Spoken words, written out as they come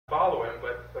follow him,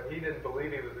 but he didn't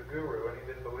believe he was a guru, and he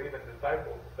didn't believe in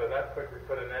disciples. So that quickly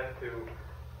put an end to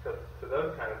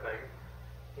those kind of things.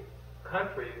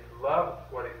 Countries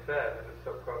loved what he said. It was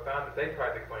so profound that they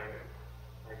tried to claim him.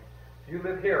 Like, you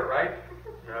live here, right?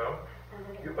 No.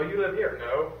 You live here?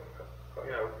 No.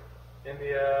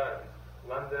 India,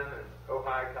 London, and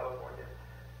Ohio, California.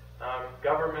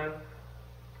 Governments.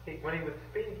 When he would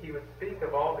speak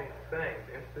of all these things,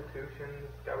 institutions,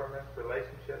 governments,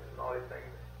 relationships, and all these things,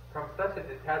 from such a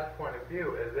detached point of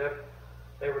view, as if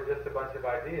they were just a bunch of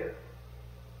ideas,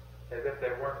 as if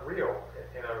they weren't real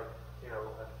in a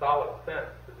solid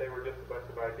sense, that they were just a bunch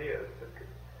of ideas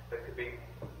that could be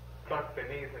sunk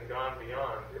beneath and gone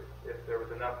beyond if there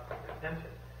was enough attention.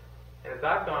 And as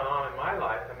I've gone on in my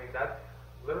life, I mean, that's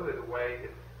literally the way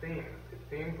it seems. It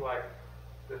seems like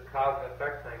this cause and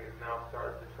effect thing has now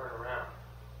started to turn around,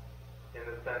 in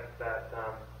the sense that,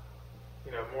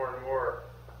 more and more,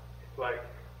 it's like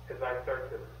as I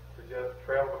start to just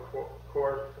trail the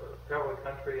course, or travel the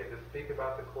country and just speak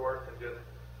about the course and just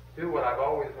do what I've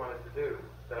always wanted to do,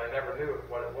 that I never knew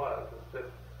what it was. It's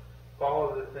just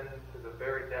follow this into the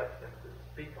very depths and to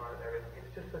speak on it and everything.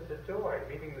 It's just such a joy,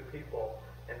 meeting the people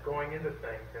and going into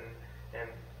things and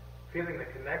feeling the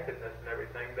connectedness and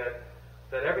everything, that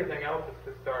everything else is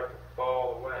to start to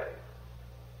fall away.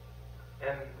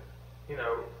 And,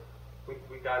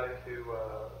 we got into,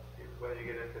 whether you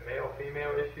get into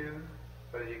male-female issues,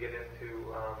 whether you get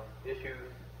into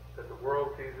issues that the world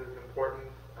sees as important,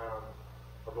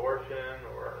 abortion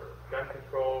or gun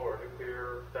control or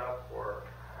nuclear stuff or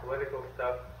political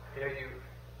stuff, you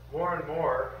more and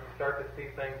more you start to see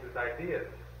things as ideas,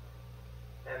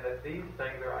 and that these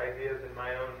things are ideas in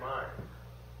my own mind.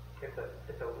 It's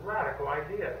a radical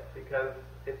idea, because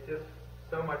it just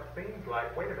so much seems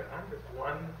like, wait a minute, I'm just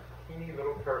one teeny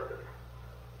little person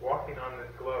walking on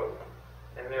this globe,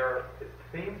 and it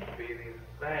seems to be these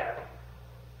vast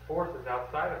forces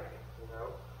outside of me,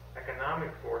 economic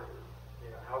forces.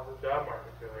 How's the job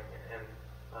market doing? And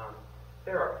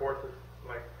there are forces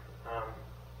like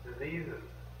diseases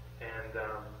and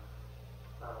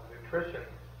nutrition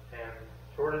and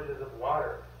shortages of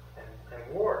water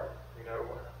and war.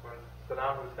 When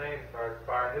Saddam Hussein started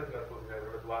firing his missiles, there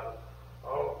was a lot of,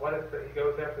 what if he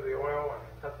goes after the oil and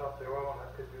cuts off the oil, and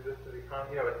that could do this to the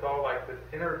economy? It's all like this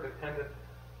interdependent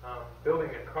building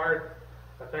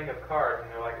a thing of cards.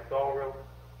 Like it's all real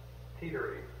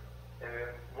teetery. And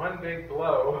then one big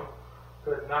blow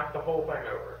could knock the whole thing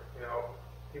over.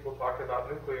 People talked about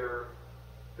nuclear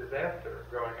disaster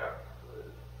growing up.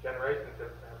 Generations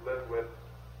have lived with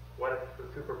what if the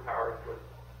superpowers would,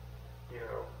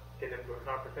 get into a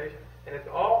confrontation. And it's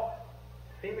all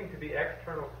seeming to be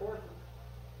external forces.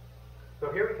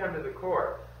 So here we come to the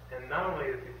core, and not only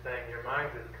is he saying your mind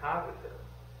is causative,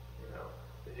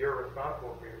 that you're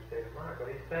responsible for your state of mind, but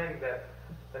he's saying that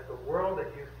the world that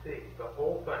you see, the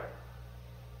whole thing,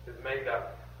 is made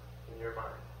up in your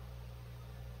mind.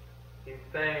 He's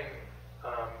saying,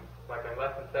 like in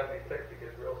Lesson 76, he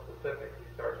gets real specific. He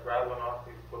starts rattling off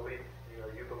these beliefs.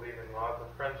 You believe in laws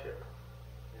of friendship.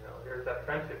 Here's that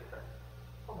friendship thing.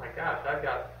 Oh my gosh, I've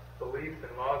got beliefs in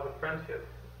laws of friendship.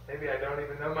 Maybe I don't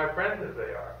even know my friends as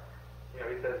they are.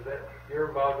 He says that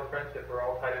your laws of friendship are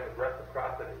all tied in with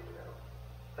reciprocity.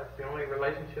 That's the only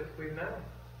relationships we've known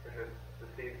in this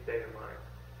deceived state of mind.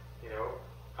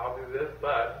 I'll do this,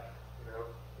 but,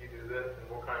 you do this, and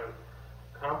we'll kind of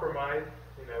compromise,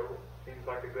 seems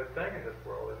like a good thing in this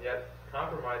world, and yet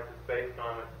compromise is based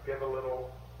on give a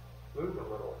little, lose a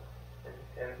little.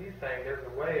 And he's saying there's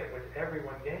a way in which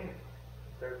everyone gains.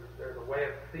 There's a way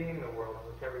of seeing the world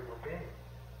in which everyone gains.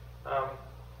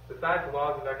 Besides the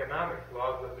laws of economics,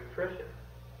 laws of nutrition,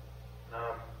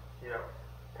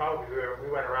 probably we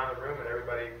went around the room and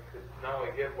everybody could not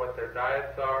only give what their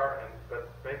diets are, but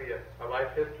maybe a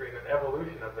life history and an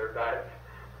evolution of their diets.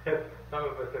 Some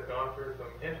of us have gone through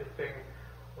some interesting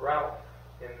routes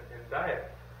in diets.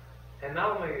 And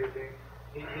not only is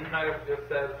he kind of just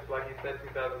says, like he said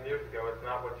 2,000 years ago, it's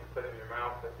not what you put in your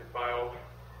mouth that defiles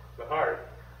the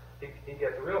heart. He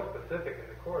gets real specific in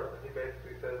the course, and he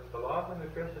basically says the laws of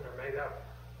nutrition are made up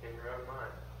in your own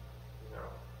mind.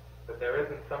 But there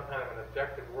isn't some kind of an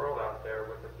objective world out there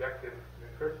with objective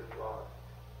nutrition laws.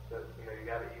 That you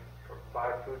got to eat from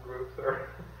 5 food groups, or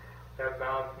have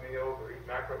balanced meals, or eat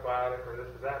macrobiotic, or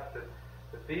this or that.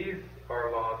 But these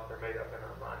are laws that are made up in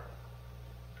our mind.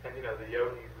 And the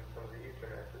yogis and some of the Eastern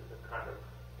masters have kind of,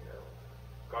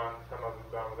 gone. Some of them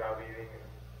have gone without eating, and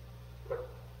put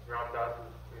Ram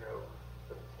Dass's,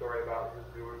 the story about his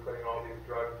guru putting all these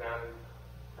drugs down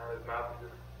his mouth and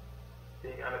just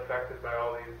being unaffected by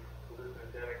all these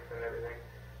hallucinogenics and everything.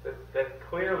 That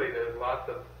clearly there's lots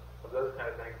of those kind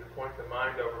of things, to point to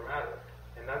mind over matter.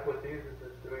 And that's what Jesus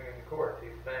is doing in the Course.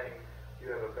 He's saying, you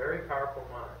have a very powerful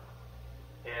mind,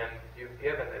 and you've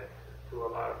given it to a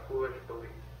lot of foolish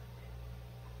beliefs.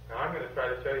 Now I'm going to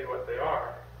try to show you what they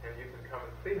are, and you can come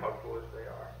and see how foolish they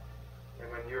are.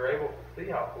 And when you're able to see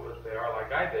how foolish they are,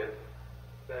 like I did,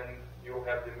 then you'll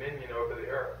have dominion over the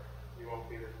earth. You won't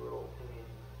be this little teeny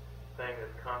thing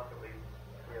that's constantly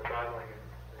battling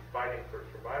and fighting for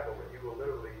survival, but you will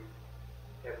literally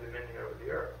have dominion over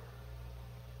the earth.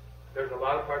 There's a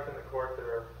lot of parts in the Course that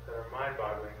are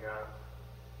mind-boggling.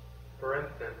 For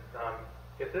instance,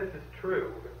 if this is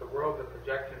true, if the world's a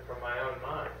projection from my own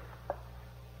mind,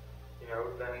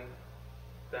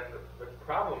 then the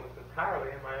problem is entirely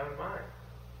in my own mind.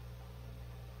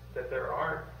 That there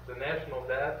aren't the national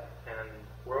debt and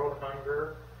world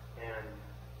hunger and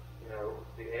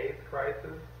the AIDS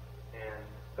crisis and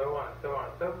so on and so on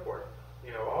and so forth.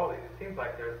 All these. It seems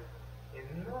like there's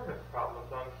enormous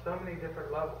problems on so many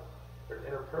different levels. There's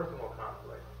interpersonal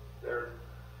conflict. There's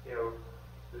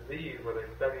disease where they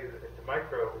study it at the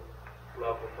micro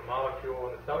level, the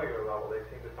molecule and the cellular level. They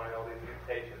seem to find all these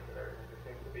mutations and everything. There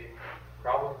seems to be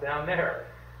problems down there.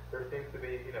 There seems to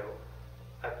be,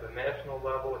 at the national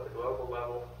level, at the global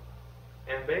level.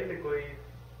 And basically,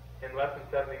 in Lesson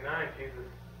 79,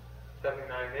 79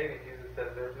 and 80, Jesus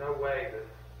says there's no way that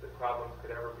the problems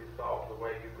could ever be solved the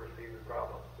way you perceive the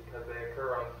problems, because they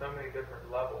occur on so many different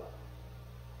levels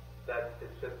that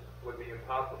it just would be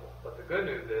impossible. But the good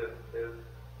news is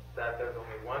that there's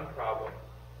only one problem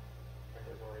and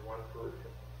there's only one solution.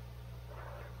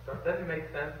 So it doesn't make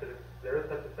sense that if there is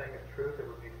such a thing as truth, it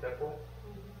would be simple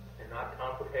and not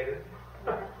complicated.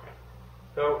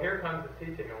 So here comes the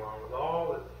teaching along with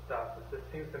all this stuff. It just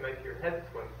seems to make your head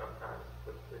swim sometimes.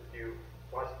 If you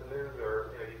watch the news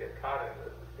or you get caught in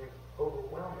this, it seems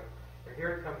overwhelming. And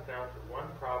here it comes down to one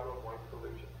problem, one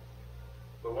solution.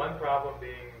 The one problem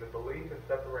being the belief in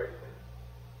separation.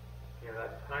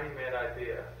 That tiny mad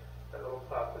idea, that little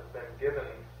pup that's been given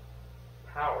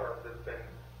power, that's been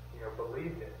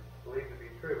believed to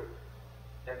be true.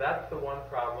 And that's the one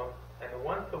problem. And the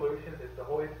one solution is the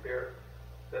Holy Spirit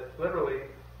that's literally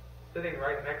sitting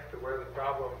right next to where the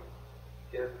problem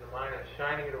is in the mind and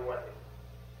shining it away.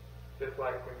 Just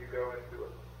like when you go into a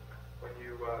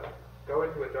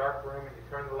dark room and you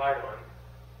turn the light on,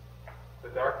 the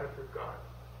darkness is gone.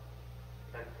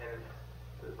 And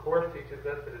the Course teaches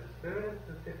us that as soon as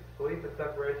the belief of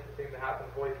separation seemed to happen,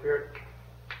 the Holy Spirit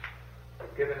was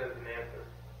given as an answer.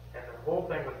 And the whole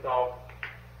thing was solved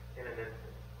in an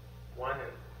instant. One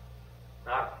instant.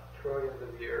 Not trillions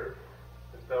of years,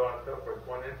 and so on and so forth.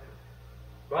 One instant.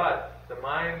 But the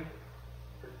mind,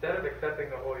 instead of accepting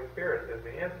the Holy Spirit as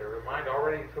the answer, the mind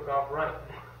already took off running.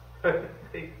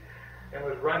 And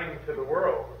was running to the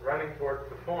world, running towards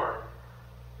the form,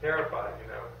 terrified,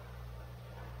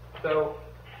 So,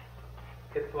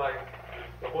 it's like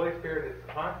the Holy Spirit is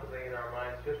constantly in our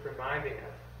minds just reminding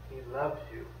us He loves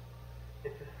you.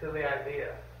 It's a silly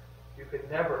idea. You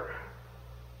could never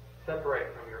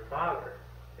separate from your Father.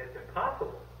 It's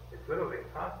impossible. It's literally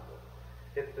impossible.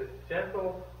 It's this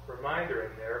gentle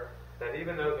reminder in there that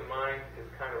even though the mind is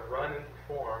kind of run into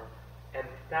form and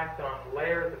stacked on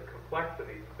layers of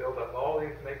complexity to build up all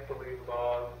these make-believe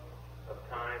laws of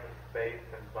time and space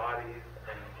and bodies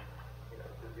and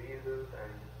diseases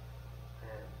and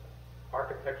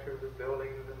architectures of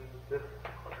buildings and this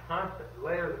constant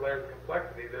layers and layers of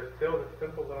complexity, there's still this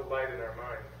simple little light in our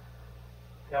minds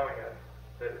telling us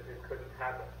that it couldn't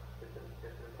happen. It's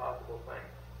an impossible thing.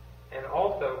 And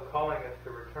also calling us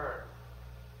to return,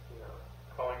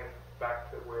 calling us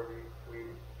back to where we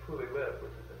truly live,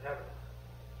 which is in heaven.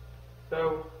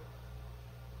 So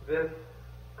this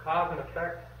cause and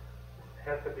effect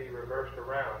has to be reversed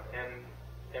around.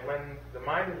 And when the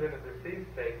mind is in a deceived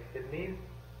state,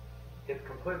 it's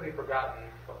completely forgotten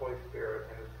the Holy Spirit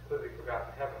and it's completely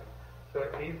forgotten heaven. So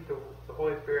it needs to, the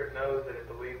Holy Spirit knows that it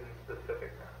believes in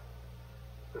specifics now.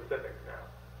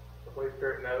 The Holy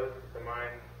Spirit knows that the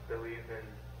mind believes in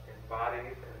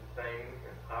bodies and things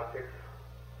and objects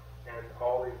and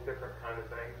all these different kind of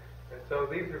things. And so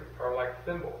these are like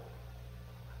symbols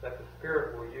that the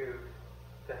Spirit will use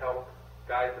to help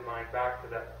guide the mind back to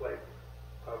that place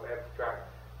of abstract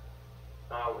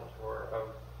knowledge or of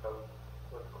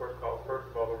what's of course called, first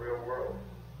of all, the real world.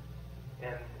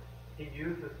 And He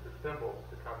uses the symbols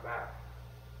to come back.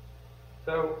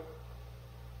 So,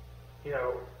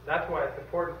 that's why it's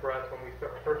important for us when we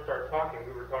first started talking,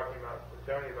 we were talking about, with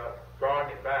Joni, about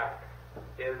drawing it back,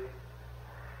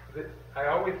 I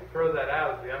always throw that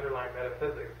out as the underlying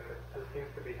metaphysics, and it just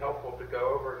seems to be helpful to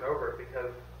go over and over it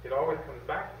because it always comes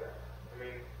back to that.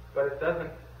 But it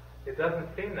doesn't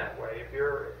doesn't seem that way. If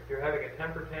you're having a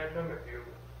temper tantrum, if you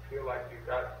feel like you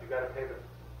got to pay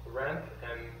the rent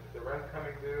and the rent's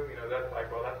coming due, that's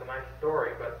like, well, that's a nice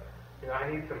story, but I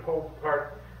need some whole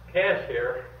part cash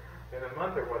here in a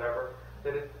month or whatever.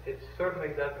 That it certainly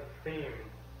doesn't seem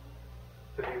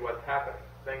to be what's happening.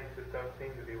 Things just don't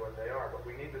seem to be what they are. But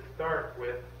we need to start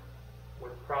with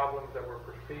problems that we're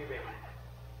perceiving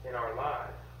in our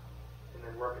lives and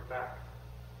then work it back.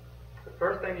 The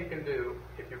first thing you can do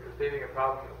if you're perceiving a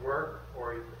problem at work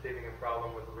or you're perceiving a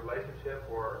problem with a relationship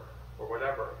or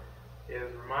whatever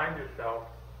is remind yourself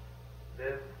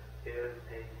this is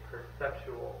a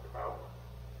perceptual problem.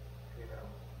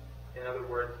 In other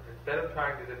words, instead of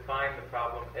trying to define the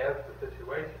problem as the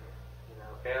situation,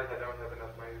 as I don't have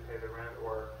enough money to pay the rent,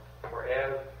 or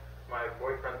as my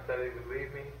boyfriend said he would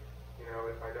leave me,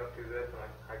 if I don't do this, and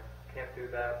I can't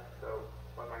do that, so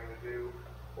what am I going to do?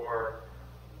 Or,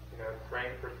 it's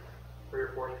rained for 3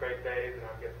 or 4 straight days, and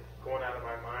I'm going out of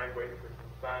my mind, waiting for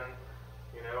some sun,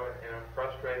 and I'm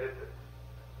frustrated.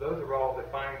 Those are all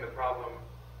defining the problem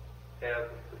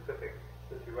as a specific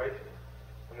situation.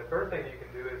 And the first thing you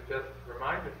can do is just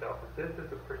remind yourself that this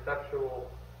is a perceptual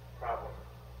problem.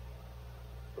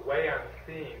 The way I'm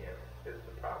seeing it is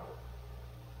the problem.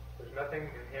 There's nothing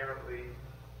inherently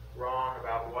wrong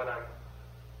about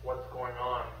what's going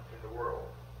on in the world,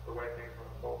 the way things are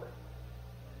unfolding.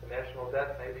 The national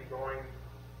debt may be going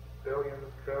billions,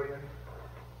 trillions.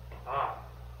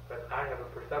 But I have a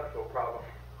perceptual problem.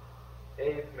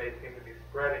 AIDS may seem to be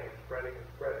spreading and spreading and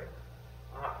spreading.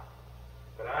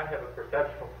 But I have a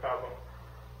perceptual problem.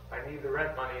 I need the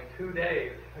rent money in 2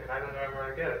 days, and I don't know where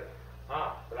to get it.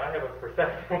 But I have a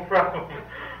perceptual problem.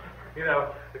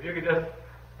 If you could just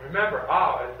remember,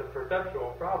 it's a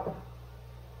perceptual problem.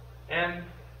 And,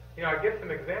 I give some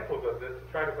examples of this to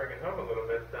try to bring it home a little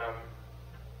bit.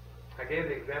 I gave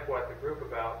the example at the group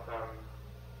about,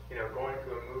 going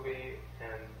to a movie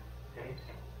and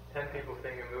 10 people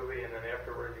seeing a movie, and then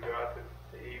afterwards you go out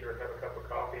to eat or have a cup of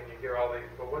coffee, and you hear all these,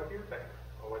 well, what do you think?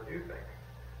 Well, what do you think?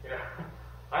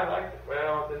 I liked it.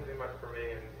 Well, it didn't do much for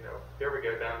me, and, here we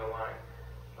go down the line.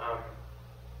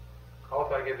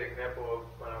 Also, I give the example of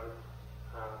when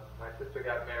my sister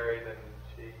got married, and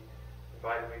she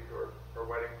invited me to her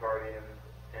wedding party, and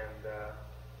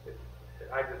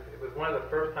it was one of the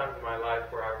first times in my life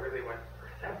where I really went,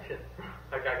 perception.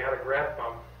 Like I got a grasp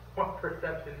on what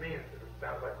perception means. It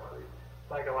sounds like one of these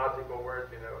psychological words,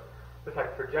 just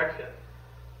like projection.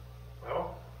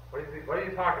 Well, what are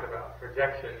you talking about?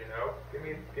 Projection, Give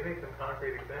me some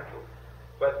concrete examples.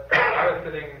 But I was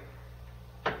sitting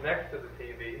next to the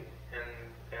TV,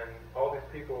 and all these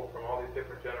people from all these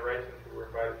different generations who were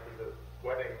invited to the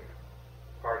wedding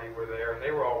party were there, and they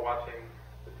were all watching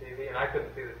the TV, and I couldn't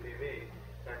see the TV.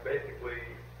 And basically,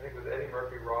 I think it was Eddie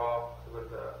Murphy Raw. It was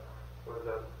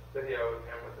a video of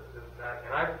him with this and that.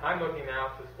 And I'm looking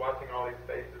out, just watching all these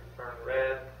faces turn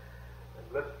red, and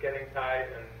lips getting tight,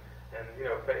 and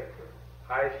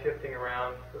eyes shifting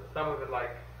around. Some of it like,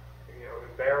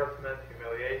 embarrassment,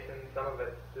 humiliation. Some of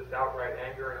it just outright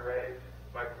anger and rage.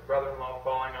 My brother-in-law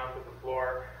falling onto the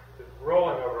floor, just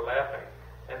rolling over laughing.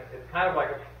 And it's kind of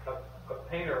like a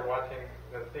painter watching,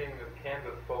 seeing this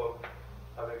canvas full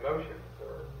of emotions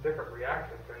or different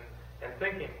reactions, and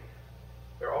thinking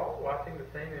they're all watching the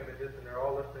same images and they're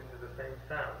all listening to the same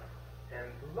sounds. And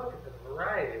look at the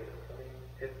variety of this. I mean,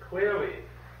 it clearly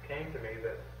came to me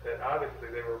that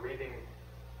obviously they were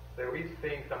each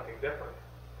seeing something different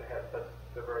to have such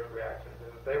diverse reactions,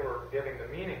 and that they were giving the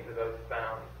meaning to those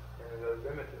sounds and to those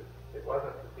images. It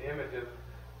wasn't that the images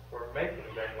were making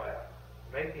them laugh,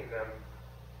 making them,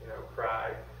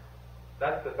 cry.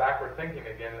 That's the backward thinking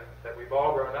again that we've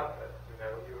all grown up with.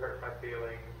 You hurt my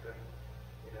feelings, and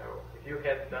if you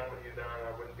hadn't done what you've done,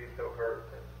 I wouldn't be so hurt.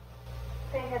 And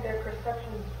they had their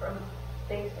perceptions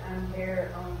based on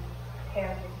their own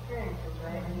past experiences,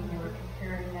 right? I mean, they were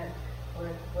comparing it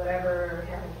with whatever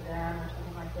happened to them or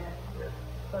something like that. Yes.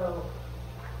 So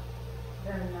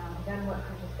then what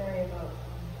could you say about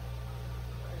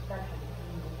perception?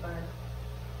 As far as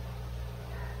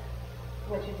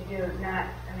what should you do?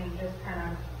 Just kind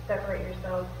of separate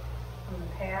yourself from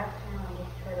the past, and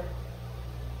just try to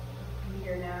be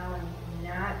here now and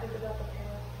not think about the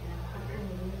past. How can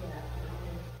you do that?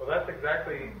 Well, that's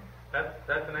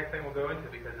the next thing we'll go into,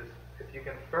 because if you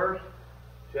can first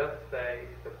just say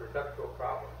the perceptual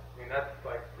problem. I mean, that's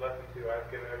like lesson 2. I've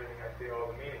given everything I see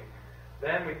all the meaning.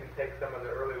 Then we can take some of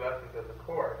the early lessons as a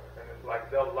course, and it's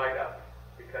like they'll light up,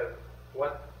 because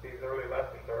what these early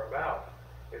lessons are about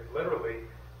is literally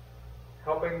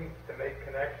helping